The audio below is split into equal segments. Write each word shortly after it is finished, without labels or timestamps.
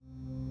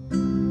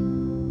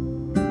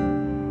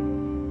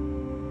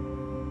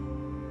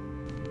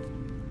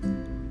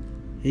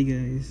Hey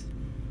guys,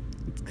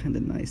 it's kind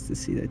of nice to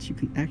see that you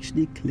can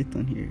actually click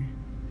on here.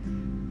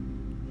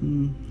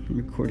 I'm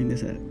recording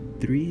this at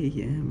 3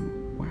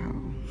 a.m. Wow.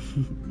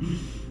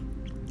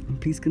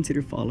 Please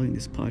consider following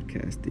this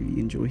podcast if you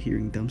enjoy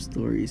hearing dumb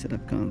stories that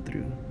I've gone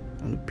through.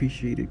 I'll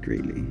appreciate it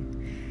greatly.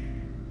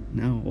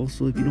 Now,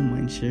 also, if you don't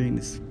mind sharing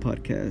this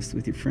podcast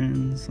with your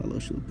friends, I'll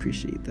also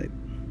appreciate that.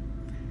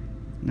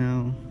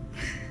 Now,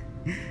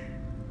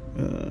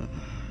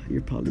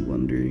 you're probably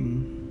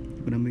wondering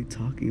what I'm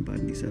talking about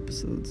in these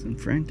episodes,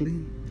 and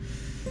frankly,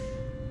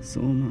 so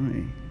am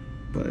I.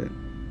 But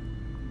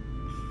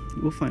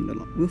we'll find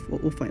out.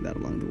 We'll find out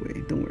along the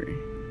way. Don't worry.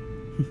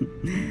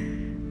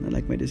 Now,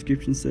 like my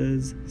description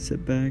says,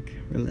 sit back,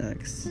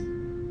 relax,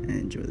 and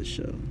enjoy the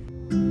show.